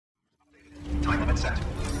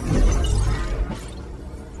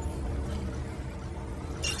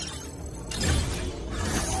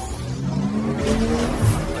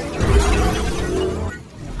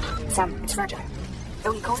Sam, it's Fragile.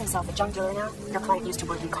 Though he calls himself a junk dealer now, your client used to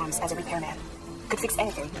work in comms as a repairman. Could fix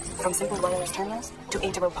anything, from simple wireless terminals to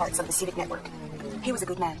integral parts of the civic network. He was a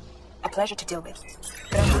good man, a pleasure to deal with.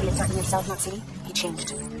 But after the attack near South Knot City, he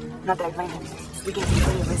changed. Not that I blame him. We gave him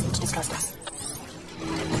plenty of reason to distrust us.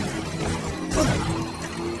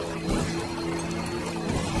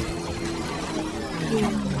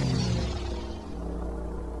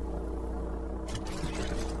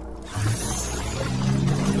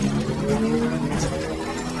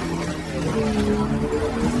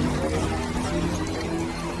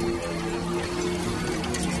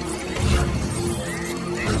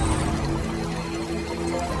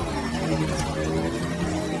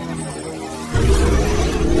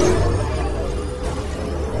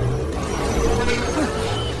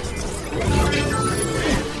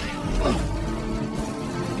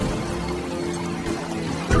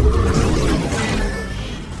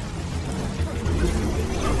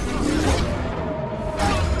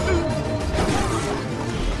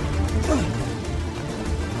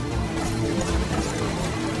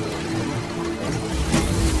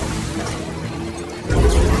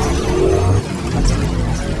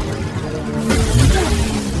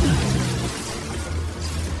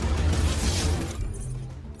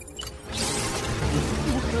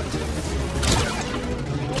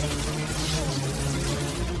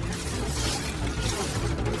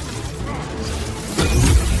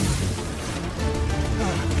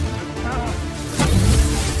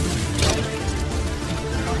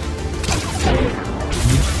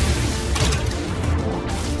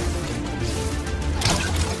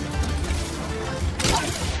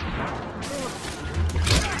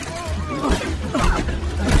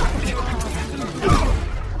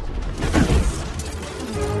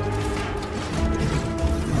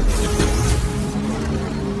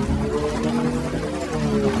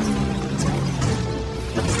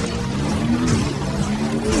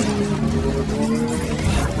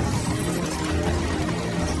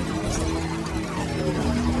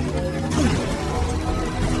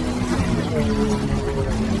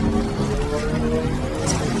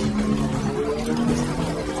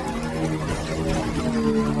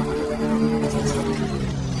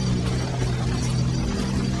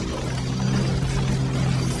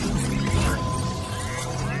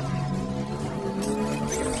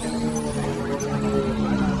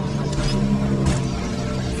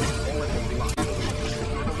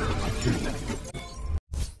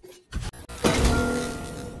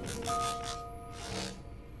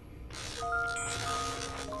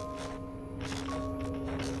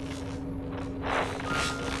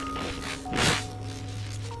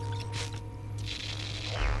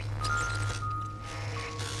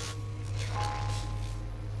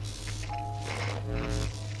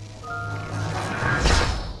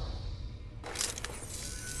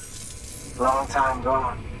 Long time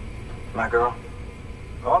gone, my girl.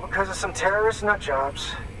 All because of some terrorist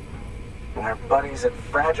nutjobs and their buddies at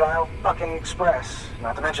Fragile fucking Express.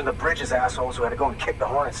 Not to mention the Bridges assholes who had to go and kick the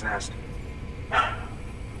hornet's nest.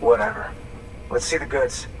 Whatever. Let's see the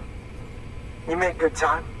goods. You make good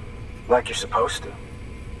time, like you're supposed to.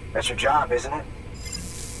 That's your job, isn't it?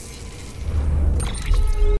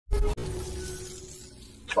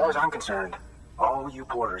 As far as I'm concerned, all you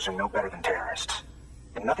porters are no better than terrorists.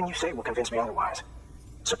 And nothing you say will convince me otherwise.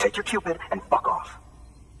 So take your Cupid and fuck off.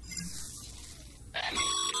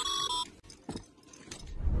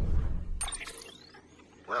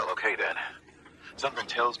 Well, okay then. Something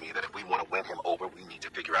tells me that if we want to win him over, we need to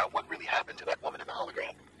figure out what really happened to that woman in the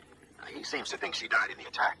hologram. He seems to think she died in the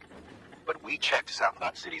attack. But we checked South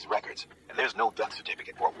Knot City's records, and there's no death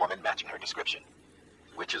certificate for a woman matching her description.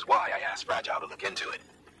 Which is why I asked Fragile to look into it.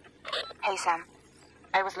 Hey, Sam.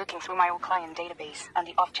 I was looking through my old client database on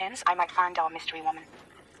the off chance I might find our mystery woman.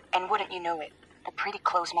 And wouldn't you know it, a pretty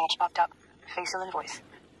close match popped up, facial and voice.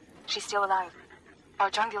 She's still alive. Our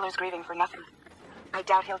junk dealer's grieving for nothing. I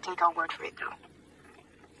doubt he'll take our word for it, though.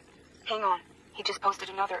 Hang on, he just posted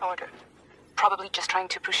another order. Probably just trying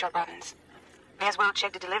to push our buttons. May as well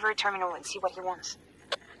check the delivery terminal and see what he wants.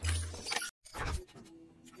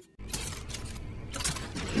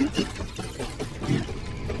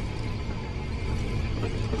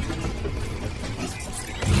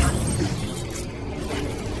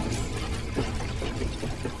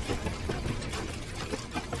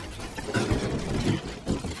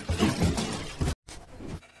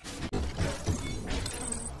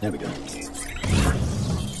 There we go.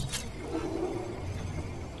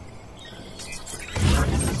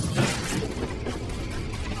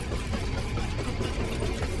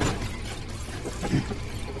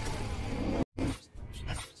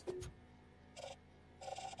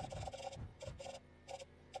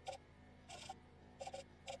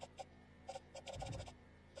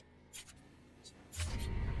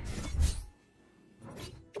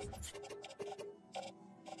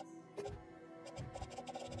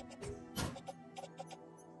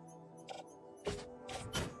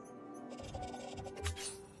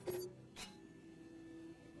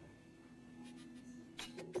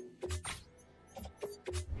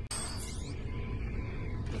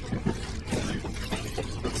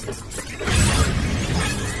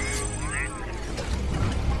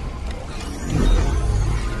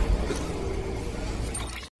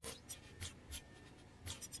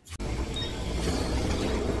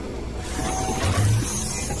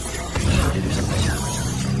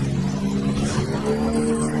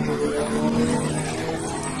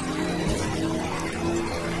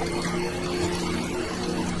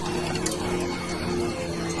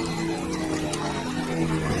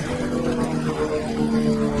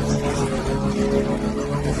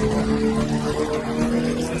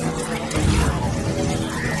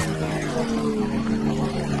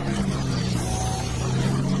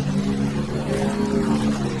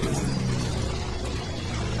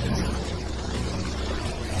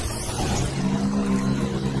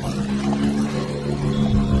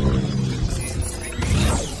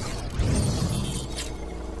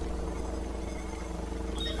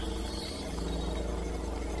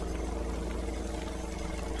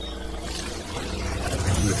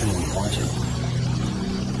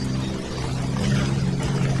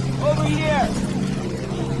 over here!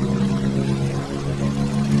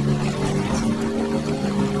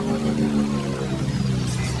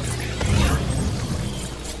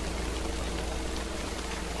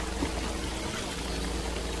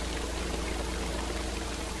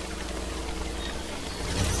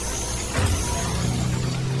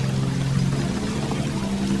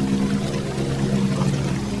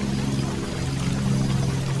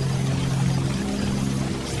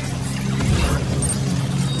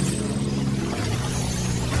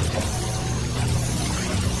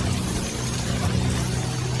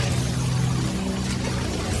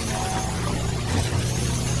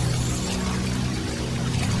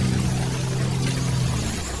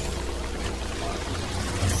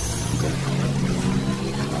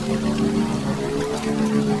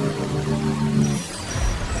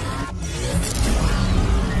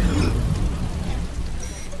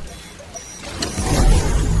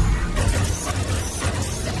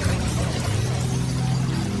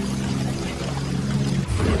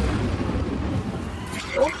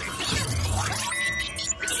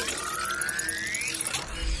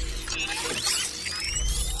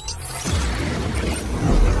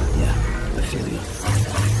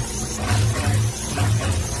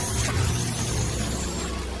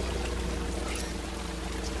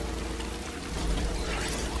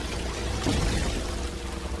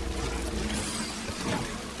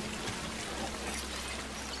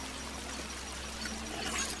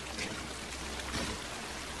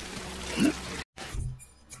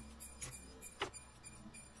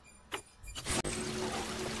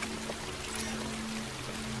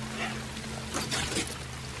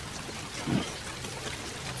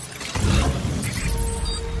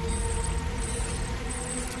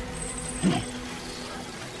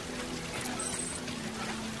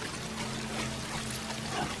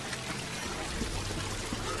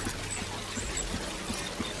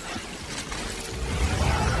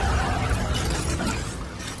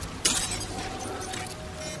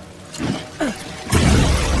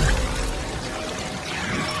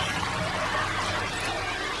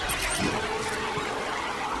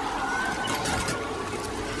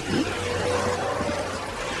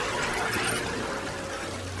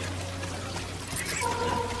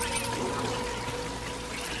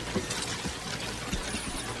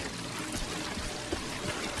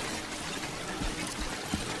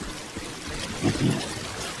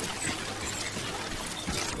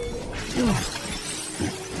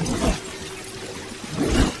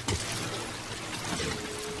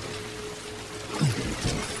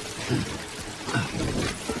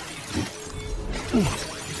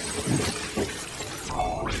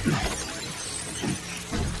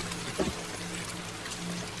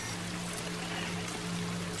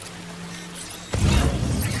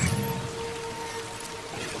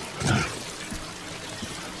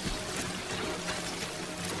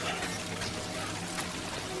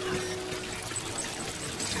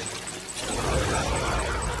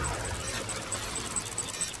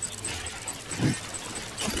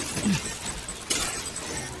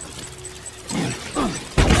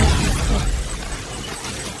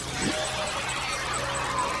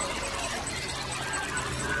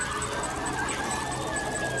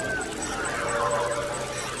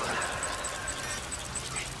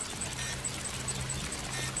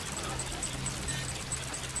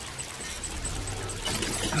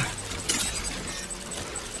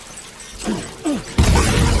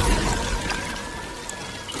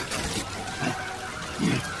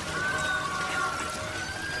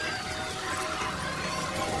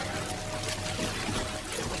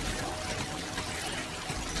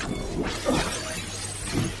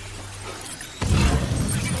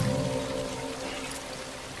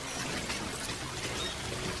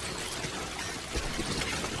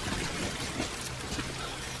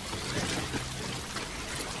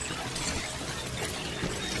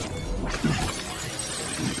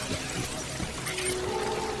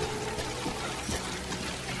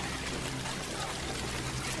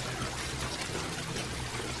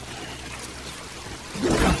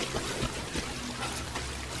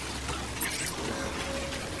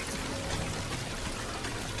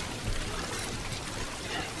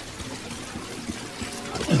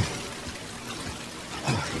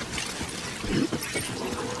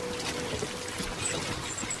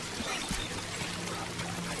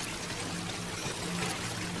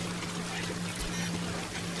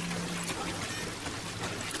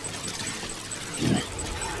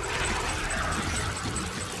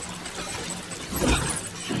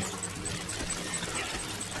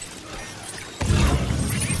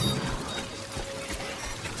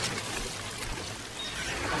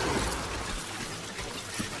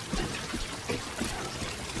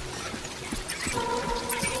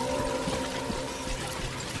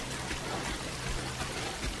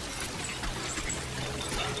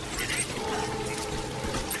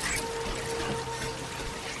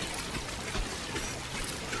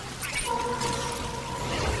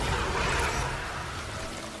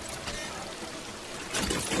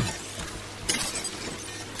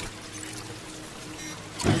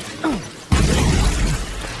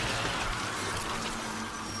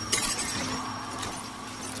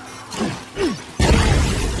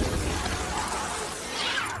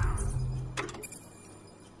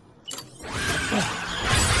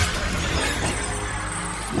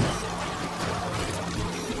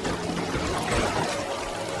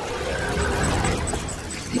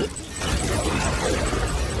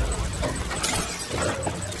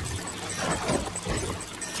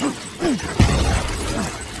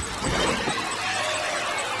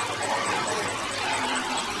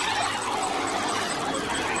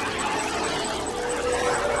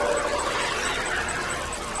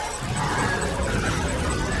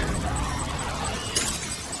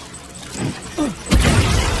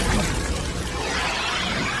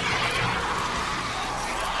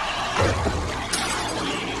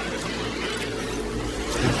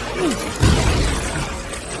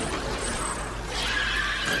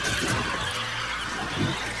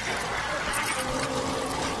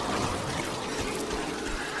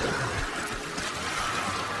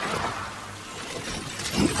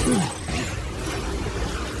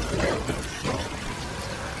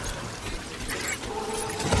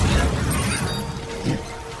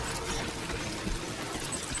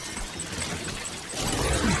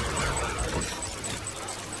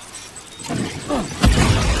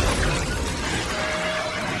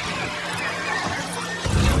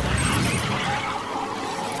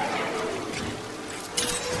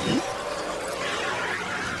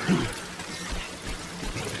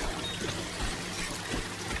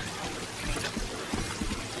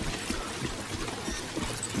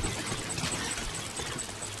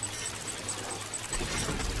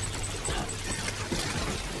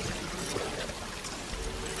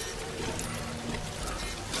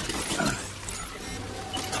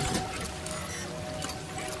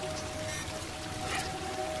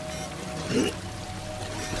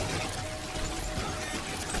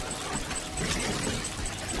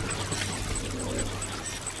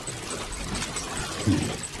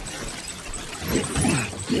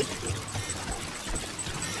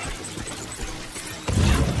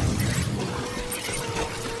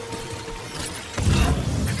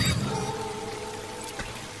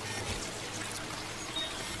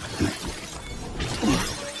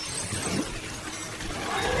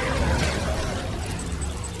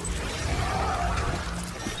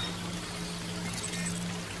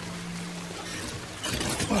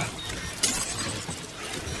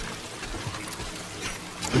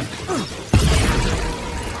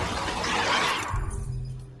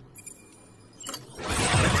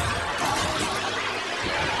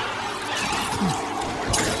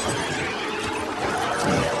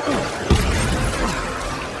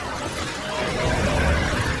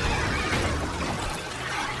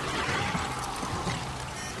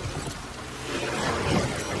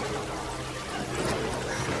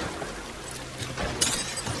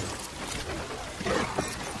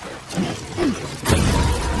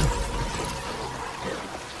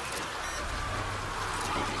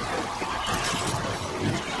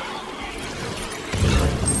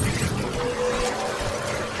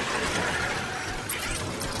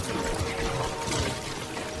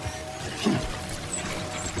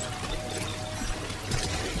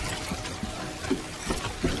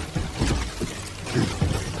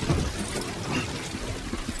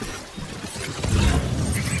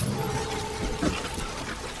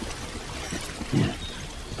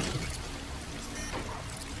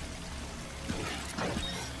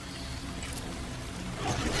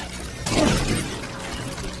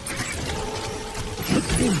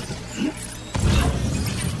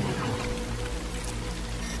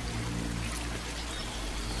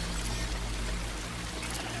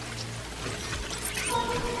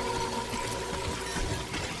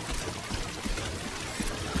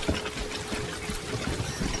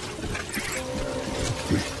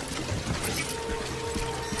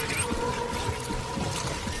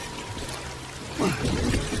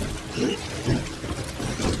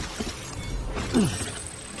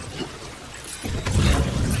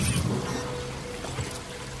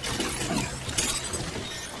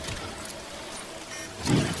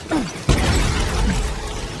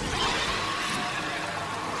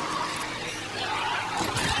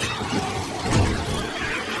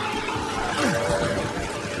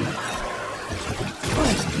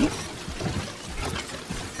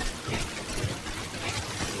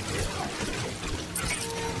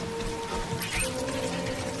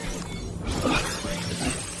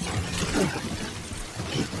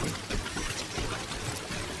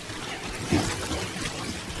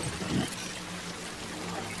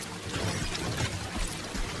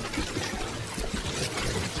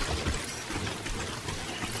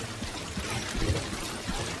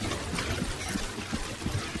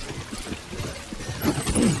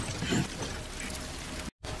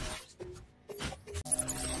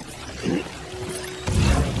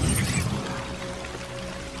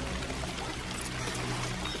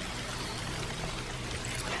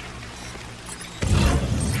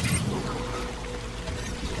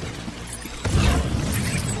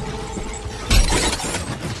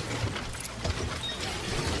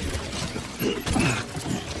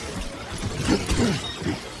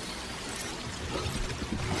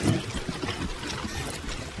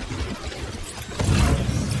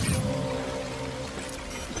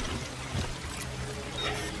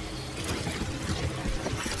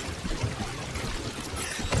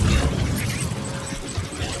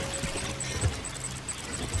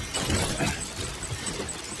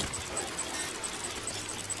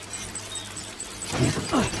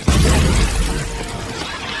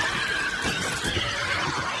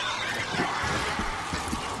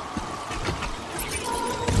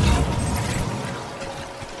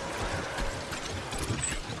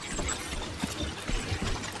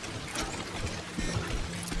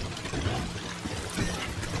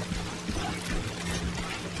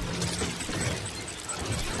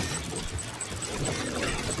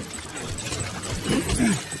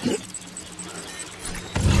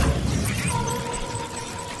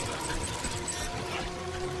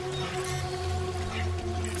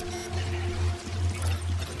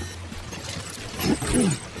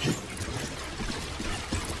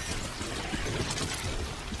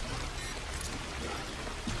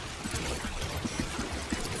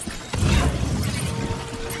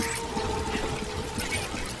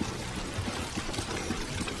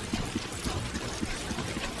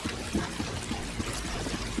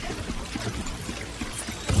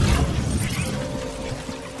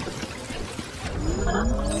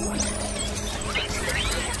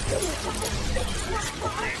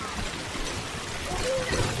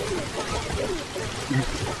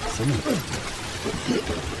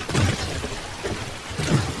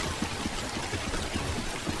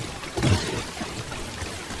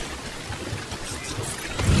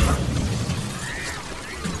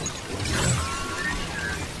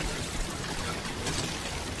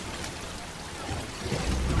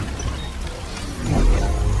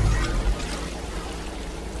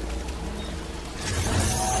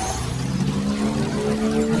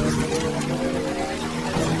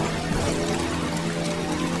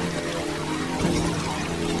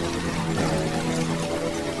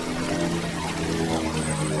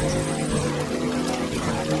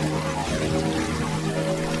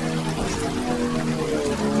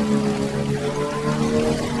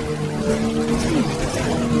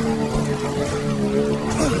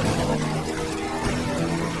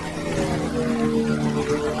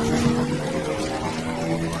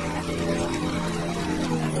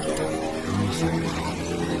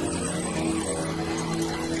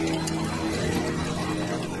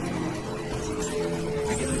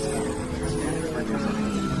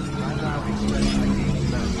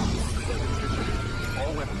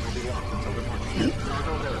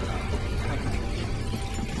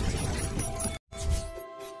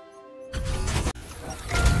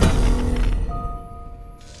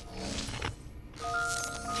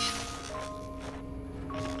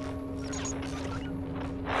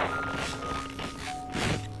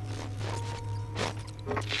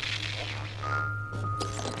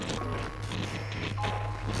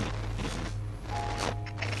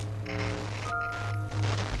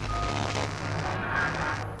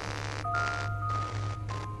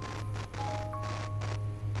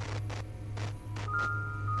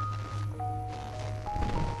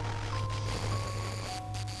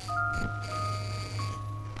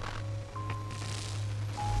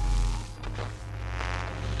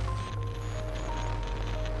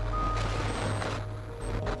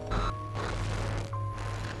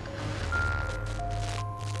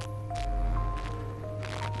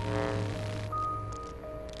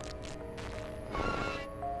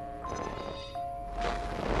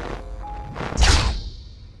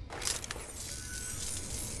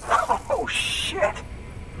 Oh, shit!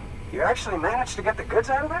 You actually managed to get the goods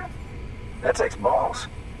out of there? That takes balls.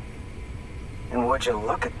 And would you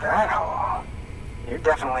look at that haul? You're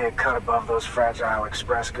definitely a cut above those fragile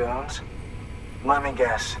express goons. Let me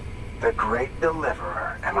guess. The great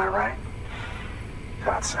deliverer, am I right?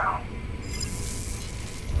 Thought so.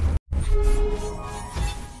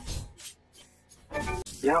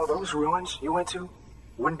 You know, those ruins you went to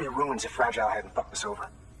wouldn't be ruins if Fragile hadn't fucked us over.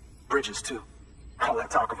 Bridges, too. All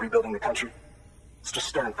that talk of rebuilding the country. It's just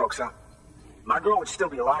stirring folks up. My girl would still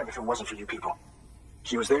be alive if it wasn't for you people.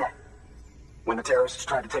 She was there. When the terrorists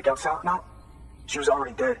tried to take out South Mount, she was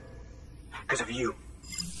already dead. Because of you.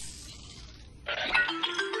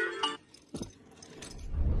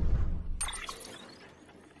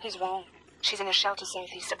 He's wrong. She's in a shelter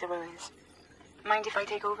southeast of the ruins. Mind if I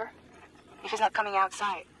take over? If he's not coming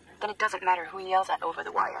outside, then it doesn't matter who he yells at over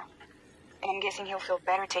the wire. And I'm guessing he'll feel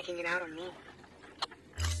better taking it out on me.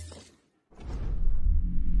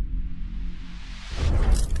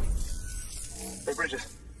 Hey,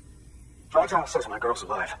 Bridges. Fragile says my girl's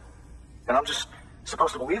alive. And I'm just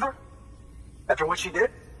supposed to believe her? After what she did?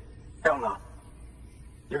 Hell no.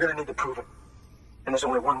 You're gonna need to prove it. And there's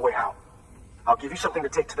only one way out. I'll give you something to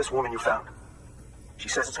take to this woman you found. She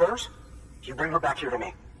says it's hers. You bring her back here to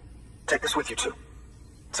me. Take this with you, too.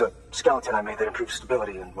 It's a skeleton I made that improves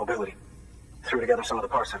stability and mobility. Threw together some of the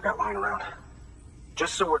parts I've got lying around.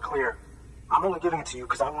 Just so we're clear, I'm only giving it to you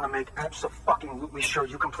because I want to make abso-fucking-lutely sure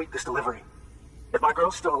you complete this delivery. If my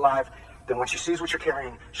girl's still alive, then when she sees what you're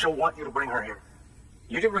carrying, she'll want you to bring her here.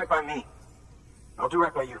 You do right by me. I'll do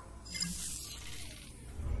right by you.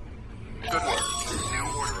 Good work.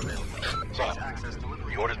 New order available. So,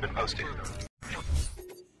 the order's been posted.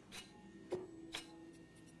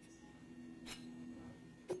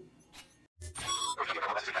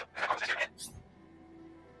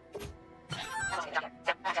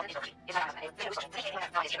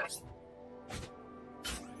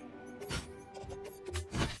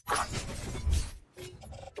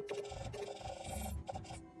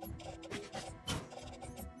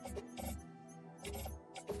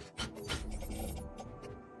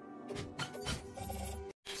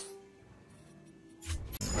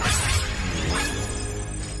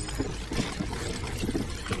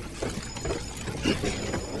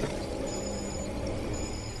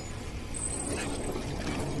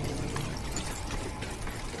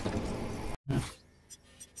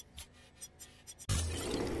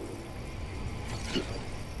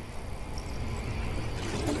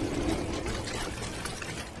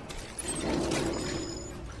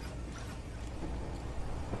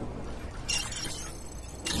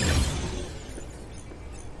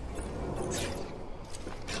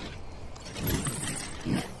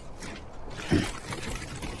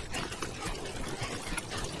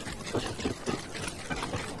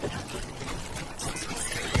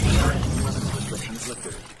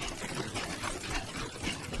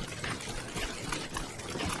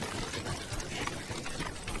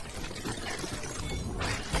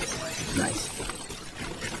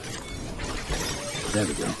 There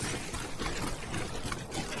we go.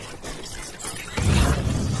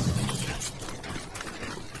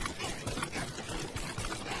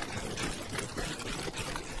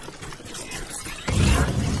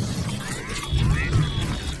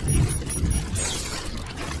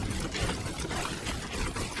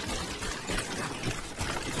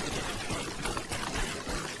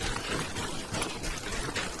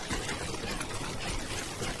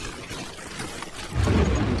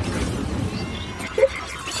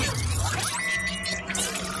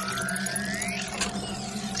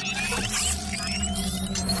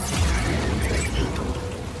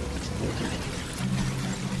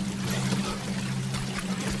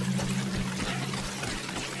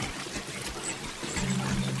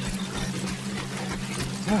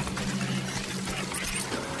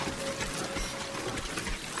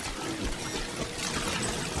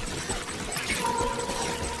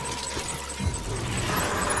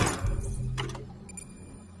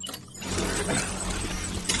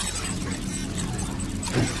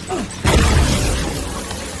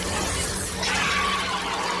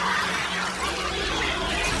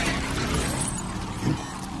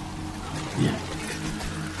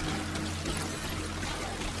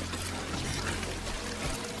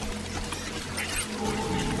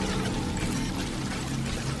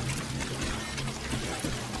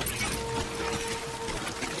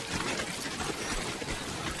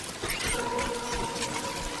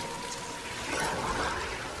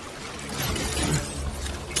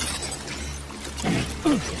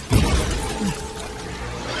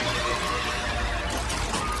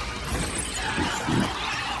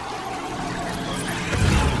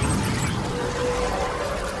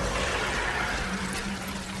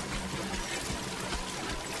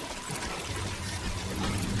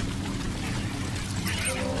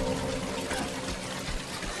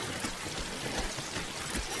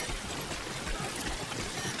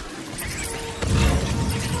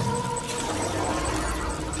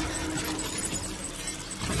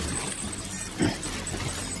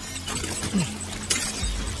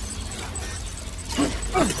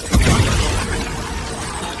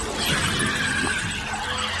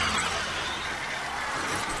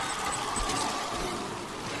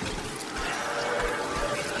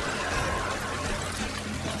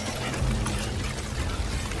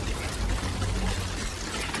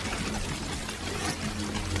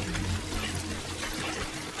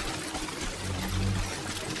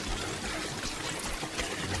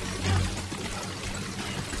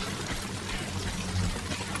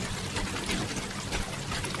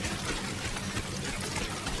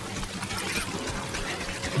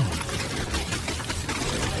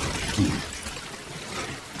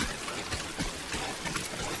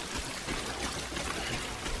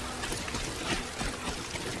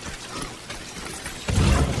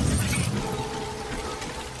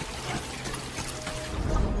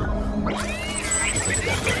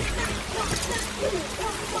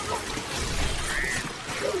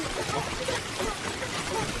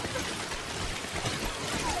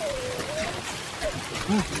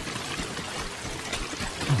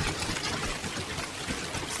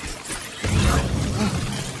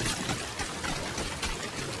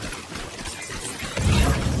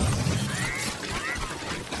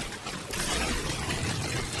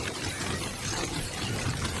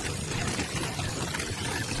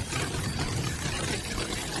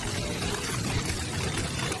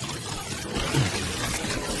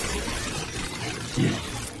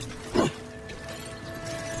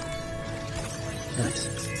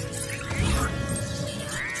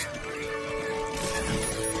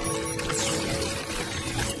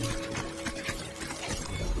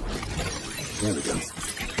 There we go.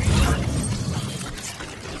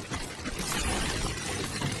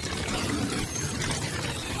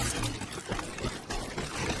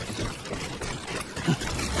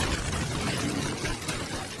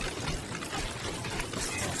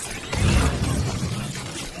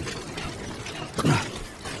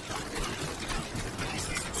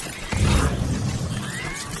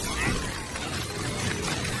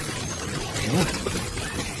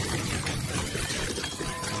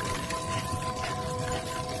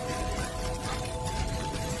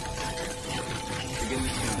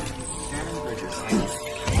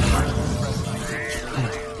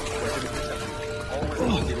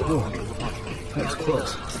 That's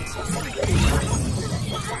close.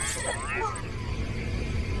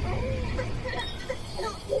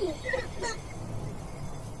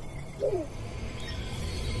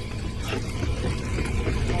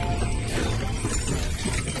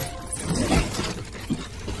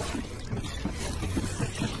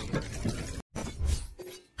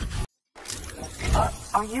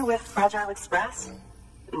 Are you with Fragile Express?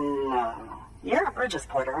 No. You're a Bridges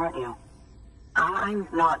porter, aren't you? I'm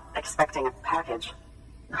not expecting a package.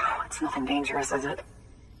 Oh, it's nothing dangerous, is it?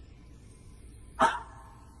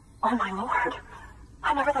 Oh my lord.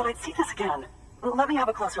 I never thought I'd see this again. Let me have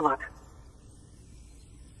a closer look.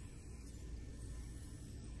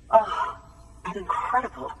 Oh,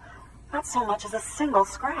 incredible. Not so much as a single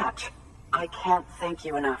scratch. I can't thank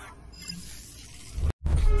you enough.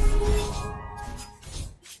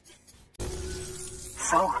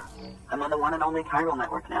 So, I'm on the one and only Chiral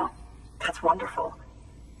network now. That's wonderful.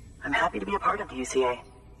 I'm happy to be a part of the UCA.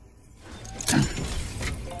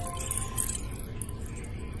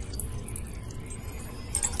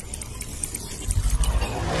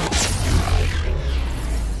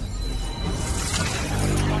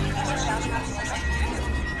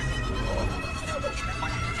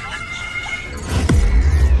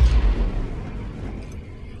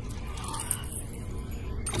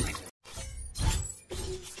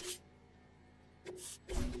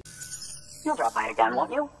 You'll drop by again,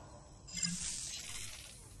 won't you?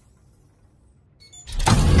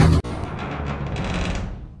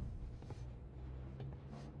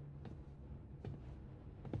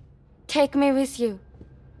 Take me with you.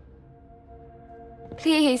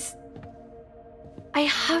 Please. I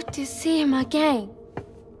have to see him again.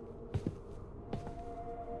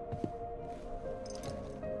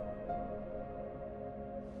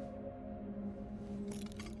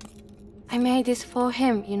 I made this for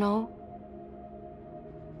him, you know.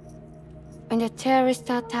 When the terrorists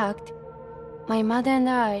attacked, my mother and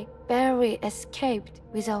I barely escaped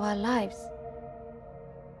with our lives.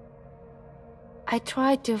 I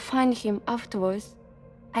tried to find him afterwards.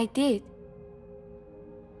 I did.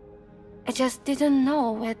 I just didn't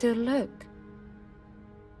know where to look.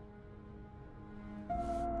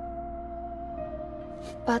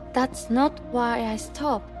 But that's not why I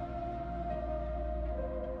stopped.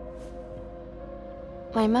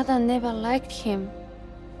 My mother never liked him.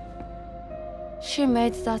 She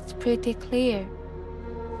made that pretty clear.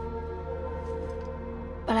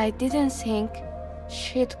 But I didn't think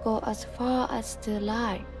she'd go as far as to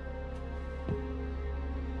lie.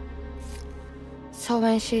 So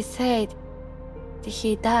when she said that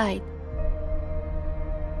he died,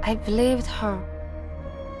 I believed her.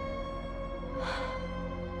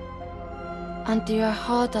 Until I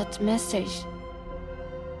heard that message.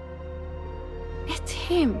 It's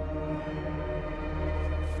him.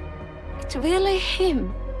 It's really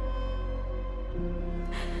him.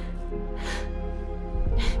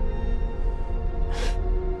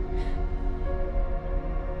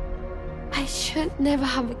 I should never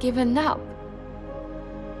have given up.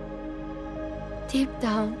 Deep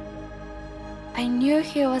down, I knew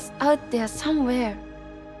he was out there somewhere.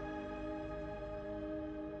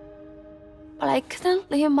 But I couldn't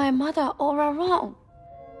leave my mother all alone.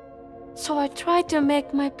 So I tried to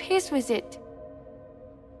make my peace with it.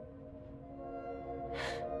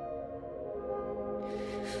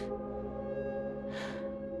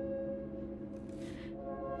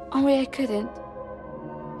 Only I couldn't.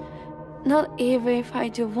 Not even if I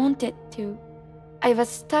do wanted to. I was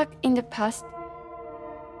stuck in the past,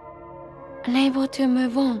 unable to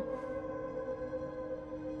move on.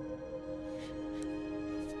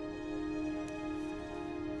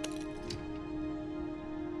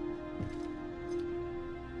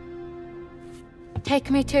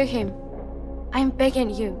 Take me to him. I'm begging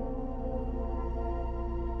you.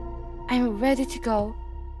 I'm ready to go.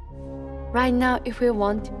 Right now if you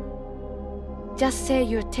want. Just say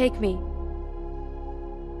you'll take me.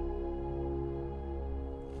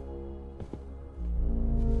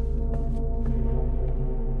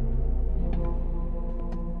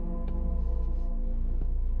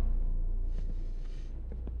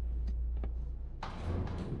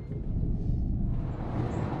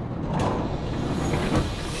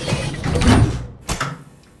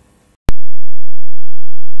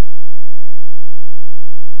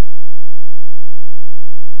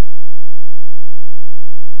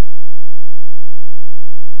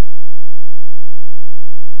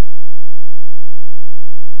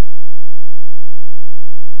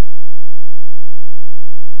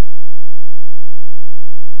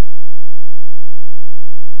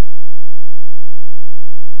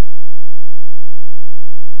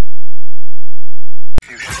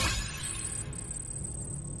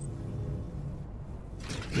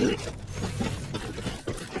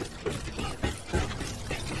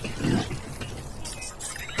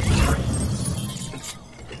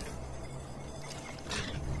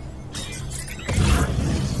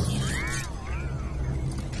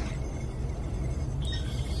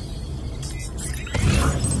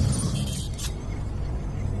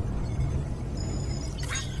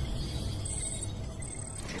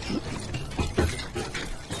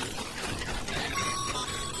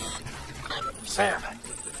 Sam,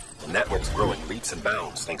 the network's growing leaps and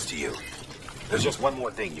bounds thanks to you. There's just one more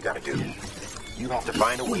thing you gotta do. You have to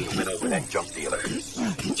find a way to win over that junk dealer.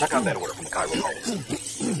 Check out that order from the Chiral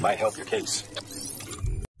artist. It might help your case.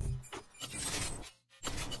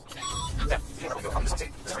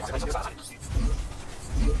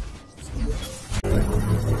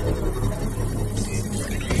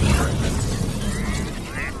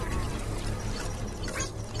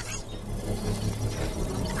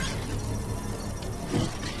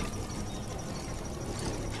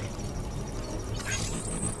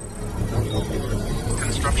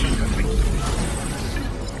 Construction complete.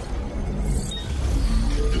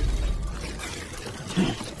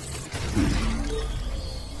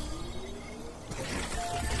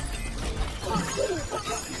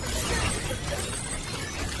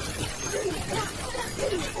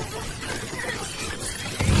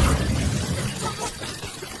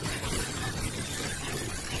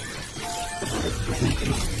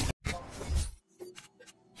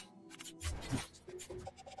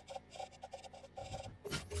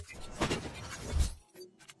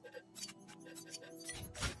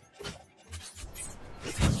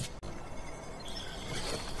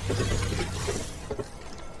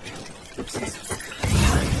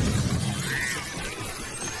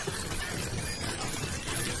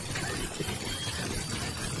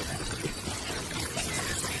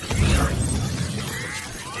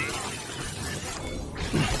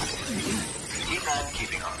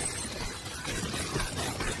 Keeping on.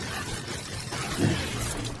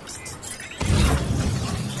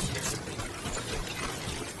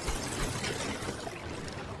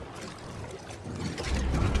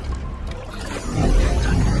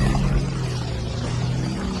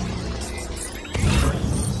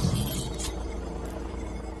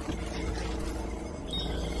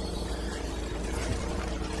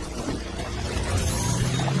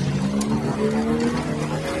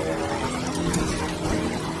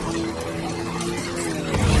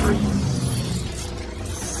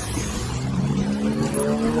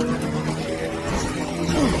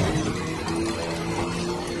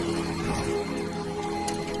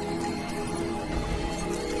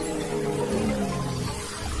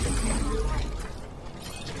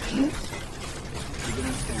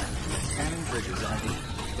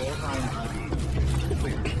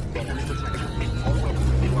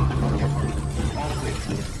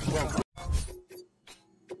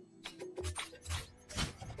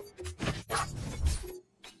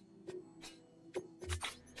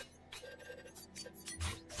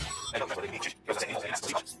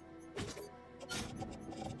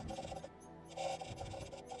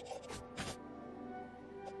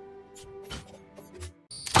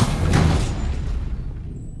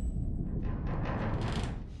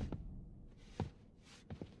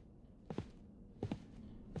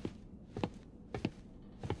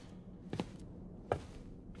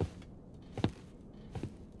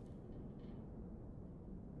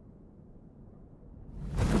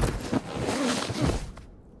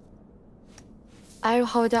 I'll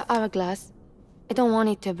hold the hourglass. I don't want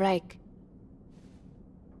it to break.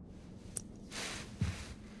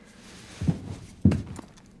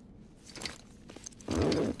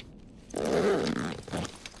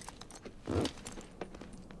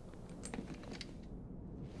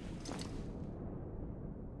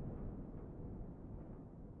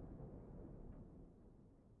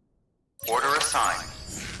 Order assigned.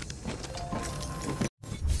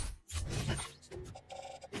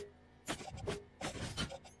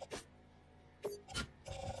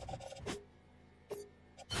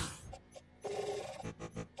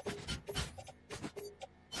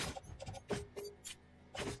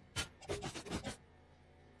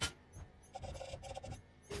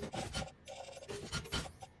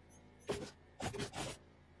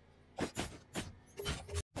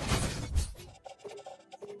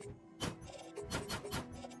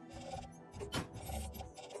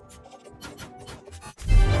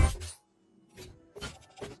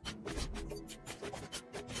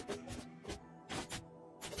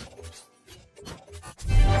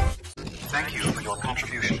 Thank you for your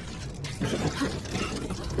contribution.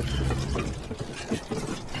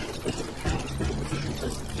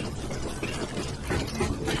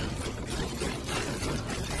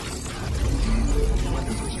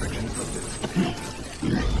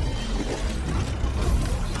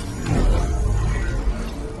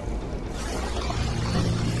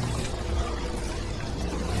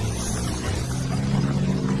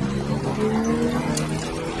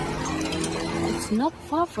 It's not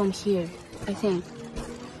far from here, I think.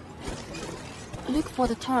 Look for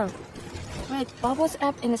the turf. Red bubbles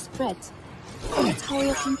up and spreads. That's how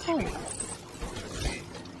you can tell.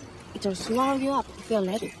 It It'll swallow you up if you're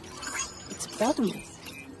ready. It's bad news.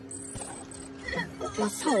 Your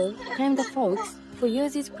soul claimed the folks who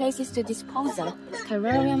use these places to dispose of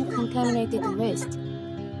terrarium-contaminated waste.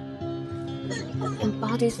 And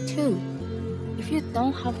bodies too. If you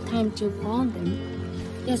don't have time to burn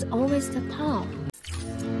them, there's always the power.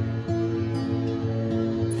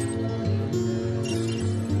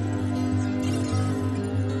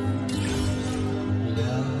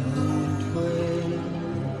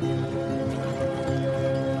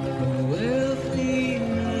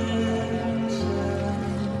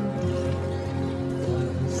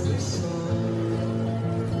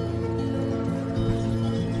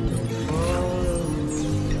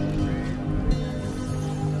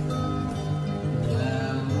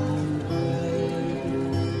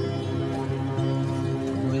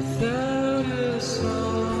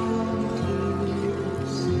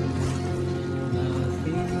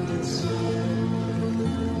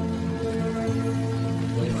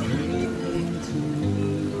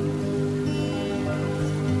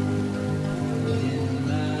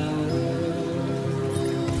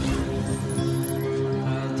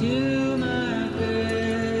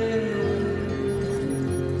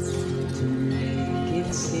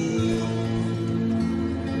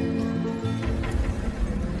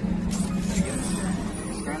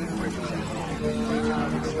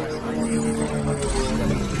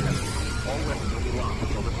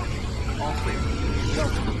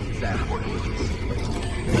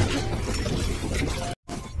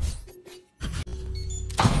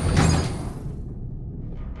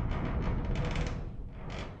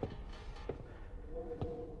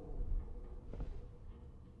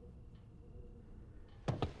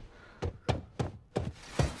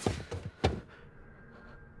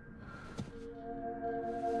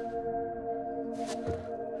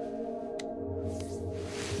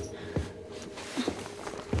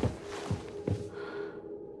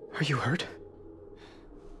 Are you hurt?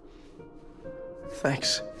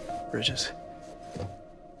 Thanks, Bridges.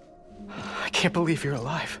 I can't believe you're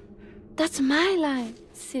alive. That's my line,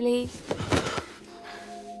 silly.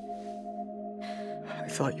 I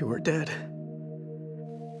thought you were dead.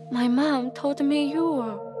 My mom told me you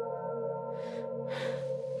were.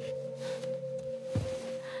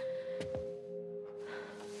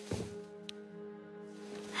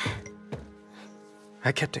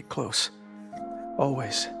 I kept it close.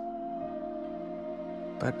 Always.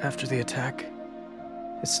 But after the attack,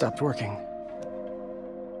 it stopped working.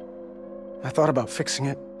 I thought about fixing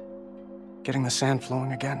it, getting the sand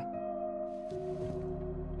flowing again.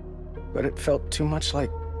 But it felt too much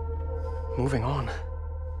like moving on.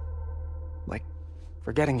 Like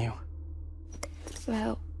forgetting you.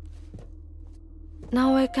 Well,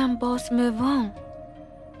 now we can both move on.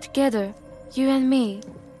 Together, you and me.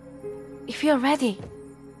 If you're ready.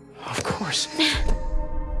 Of course.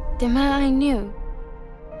 The man I knew.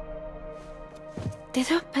 They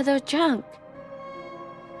took better junk.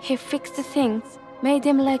 He fixed the things, made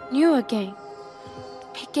them like new again.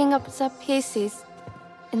 Picking up the pieces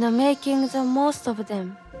and making the most of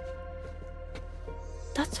them.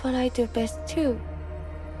 That's what I do best too.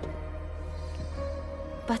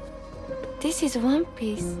 But this is one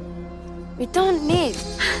piece. We don't need.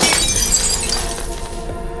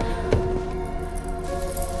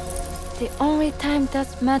 The only time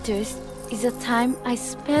that matters is the time I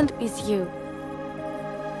spend with you.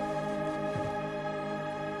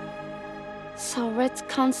 So let's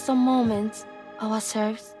count the moments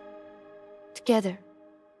ourselves together.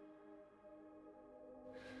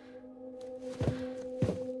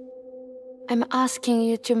 I'm asking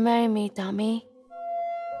you to marry me, dummy.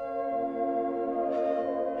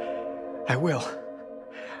 I will.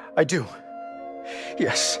 I do.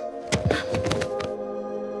 Yes.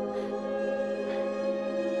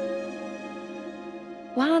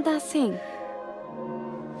 One other thing.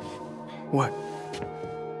 What?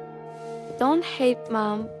 Don't hate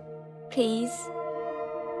Mom, please.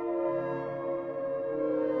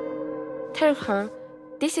 Tell her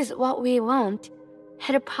this is what we want.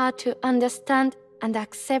 Help her to understand and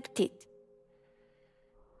accept it.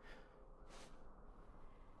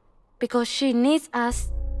 Because she needs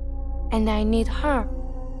us, and I need her.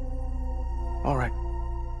 All right.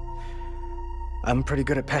 I'm pretty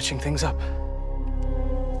good at patching things up.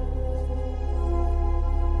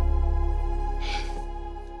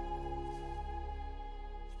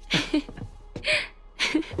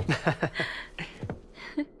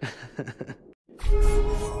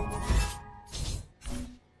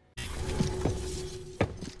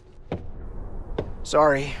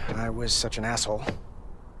 Sorry, I was such an asshole.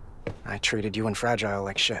 I treated you and Fragile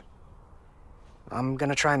like shit. I'm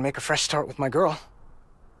gonna try and make a fresh start with my girl.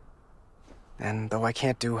 And though I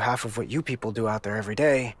can't do half of what you people do out there every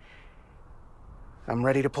day, I'm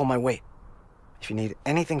ready to pull my weight. If you need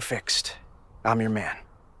anything fixed, I'm your man.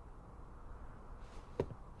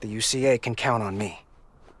 The UCA can count on me.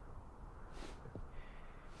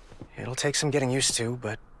 It'll take some getting used to,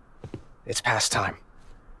 but it's past time.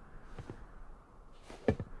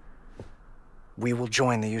 We will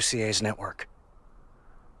join the UCA's network.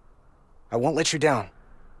 I won't let you down.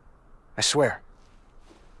 I swear.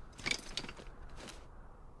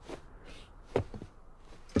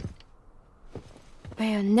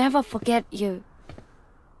 May I never forget you.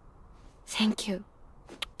 Thank you.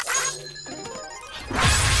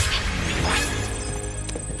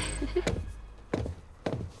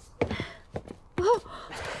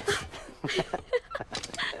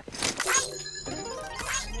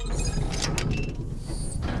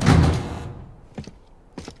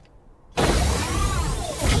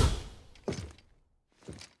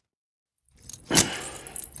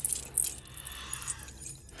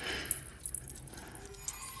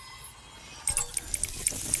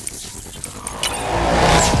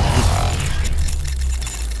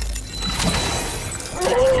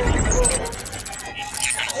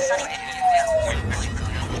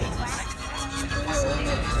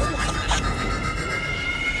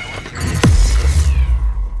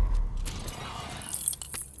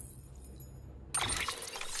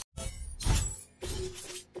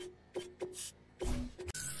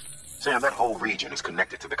 Sam, that whole region is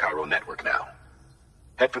connected to the Chiral network now.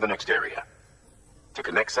 Head for the next area. To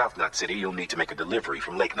connect South Knot City, you'll need to make a delivery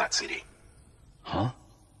from Lake Knot City. Huh?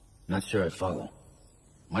 Not sure I follow.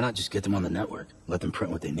 Why not just get them on the network? Let them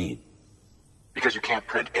print what they need. Because you can't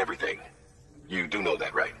print everything. You do know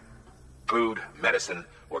that, right? Food, medicine,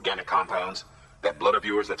 organic compounds, that blood of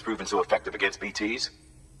yours that's proven so effective against BTs?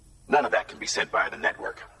 None of that can be sent via the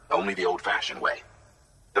network. Only the old-fashioned way.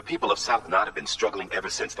 The people of South Knot have been struggling ever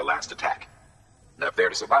since the last attack. Now, if they're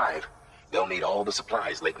to survive, they'll need all the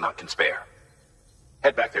supplies Lake Knot can spare.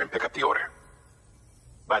 Head back there and pick up the order.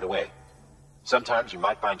 By the way, sometimes you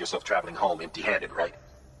might find yourself traveling home empty-handed, right?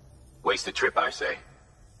 Wasted trip, I say.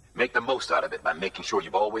 Make the most out of it by making sure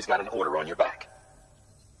you've always got an order on your back.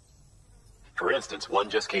 For instance, one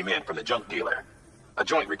just came in from the junk dealer. A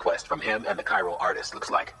joint request from him and the Chiral artist, looks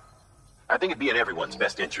like. I think it'd be in everyone's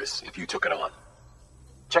best interest if you took it on.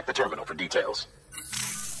 Check the terminal for details.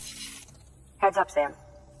 Heads up, Sam.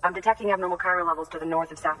 I'm detecting abnormal chiral levels to the north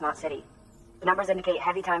of South Knot City. The numbers indicate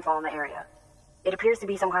heavy timefall in the area. It appears to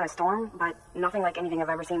be some kind of storm, but nothing like anything I've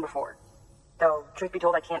ever seen before. Though, truth be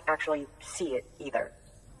told, I can't actually see it either.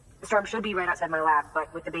 The storm should be right outside my lab,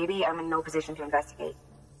 but with the baby, I'm in no position to investigate.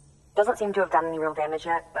 Doesn't seem to have done any real damage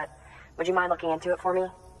yet, but would you mind looking into it for me?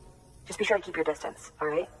 Just be sure to keep your distance,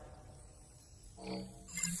 alright?